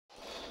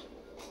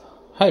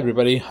Hi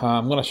everybody,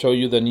 I'm going to show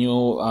you the new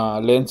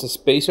lens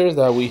spacers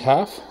that we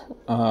have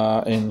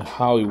and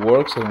how it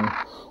works and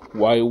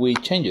why we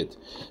change it.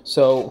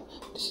 So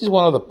this is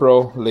one of the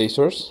Pro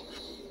lasers,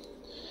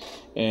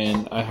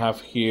 and I have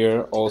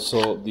here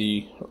also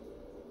the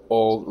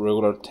old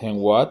regular 10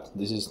 watt.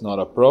 This is not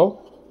a Pro.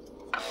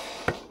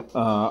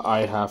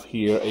 I have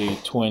here a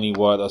 20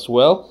 watt as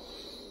well.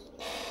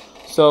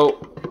 So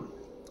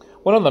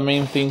one of the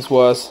main things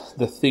was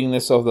the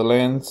thickness of the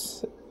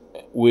lens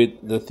with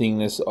the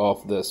thickness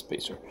of the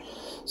spacer.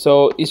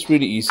 So it's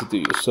really easy to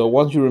use. So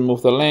once you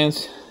remove the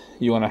lens,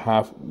 you want to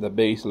have the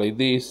base like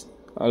this,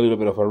 a little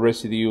bit of a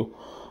residue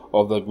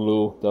of the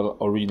glue the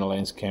original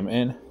lens came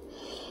in.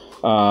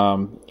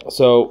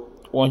 So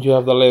once you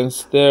have the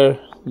lens there,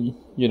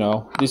 you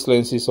know this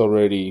lens is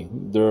already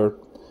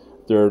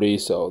dirty,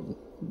 so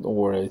don't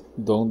worry,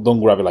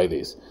 don't grab it like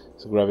this.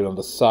 Just grab it on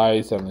the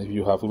sides, and if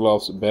you have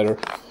gloves, better.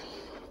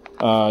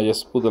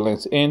 Just put the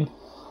lens in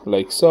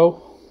like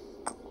so.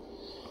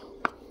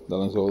 The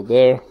lens go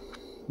there,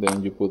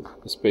 then you put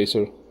the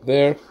spacer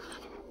there,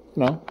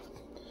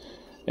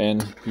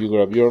 and you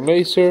grab your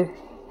laser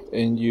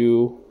and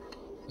you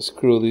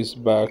screw this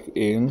back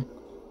in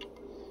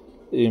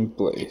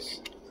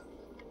place,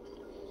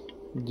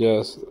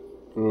 just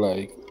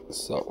like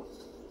so.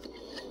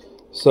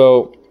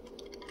 So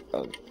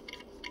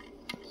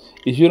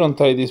if you don't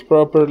tie this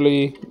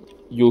properly,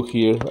 you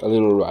hear a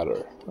little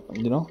rattle,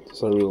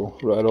 there's a little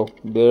rattle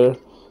there.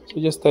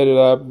 So just tie it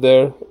up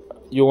there.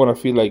 You want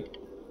to feel like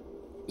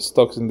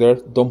stuck in there.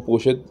 Don't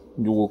push it,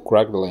 you will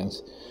crack the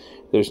lens.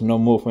 There's no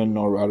movement,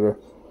 no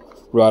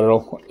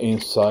rattle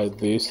inside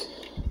this.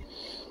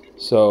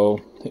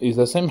 So it's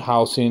the same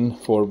housing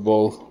for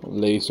both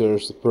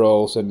lasers,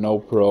 pros and no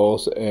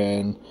pros,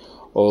 and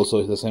also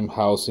it's the same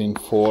housing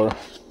for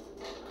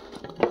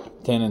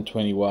 10 and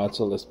 20 watts.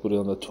 So let's put it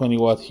on the 20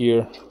 watt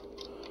here.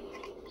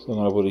 So I'm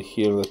gonna put it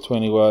here, the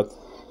 20 watt.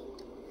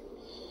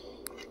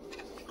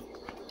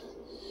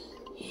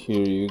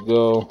 Here you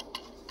go.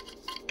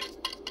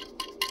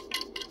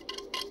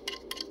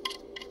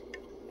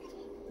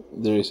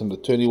 There is on the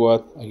 20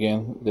 watt,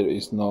 again, there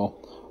is no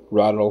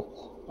rattle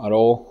at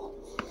all.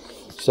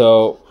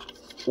 So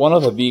one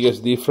of the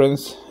biggest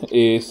difference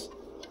is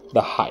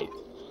the height.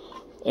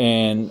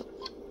 And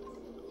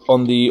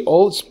on the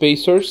old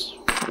spacers,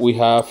 we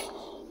have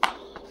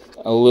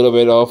a little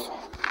bit of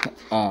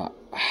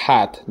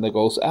hat that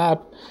goes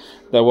up,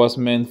 that was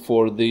meant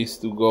for this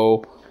to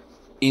go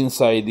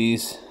inside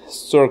this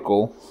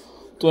circle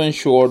to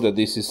ensure that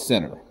this is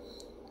center.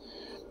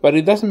 But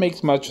it doesn't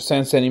make much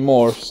sense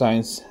anymore,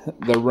 since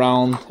the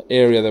round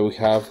area that we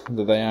have,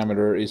 the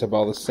diameter is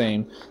about the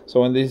same.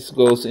 So when this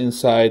goes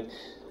inside,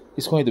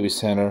 it's going to be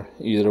center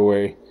either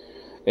way.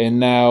 And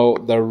now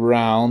the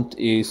round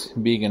is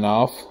big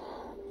enough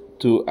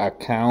to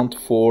account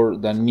for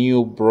the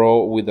new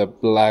Pro with the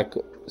black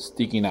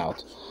sticking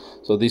out.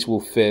 So this will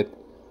fit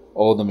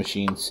all the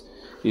machines.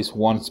 It's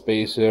one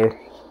spacer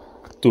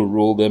to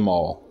rule them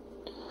all.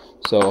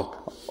 So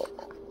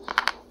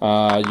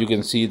you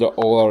can see that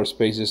all our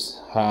spacers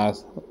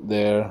has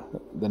there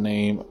the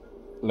name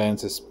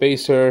lens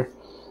spacer,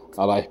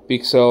 a live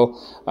pixel.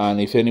 And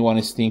if anyone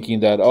is thinking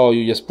that, oh,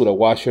 you just put a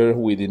washer,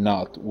 we did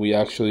not. We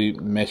actually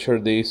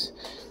measured this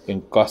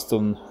and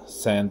custom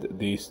sent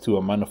this to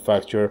a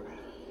manufacturer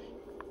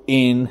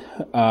in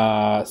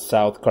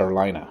South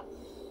Carolina.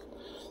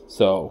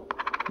 So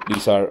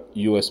these are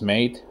US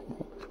made,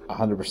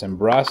 100%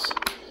 brass,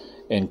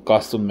 and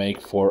custom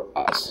made for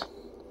us.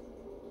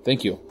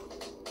 Thank you.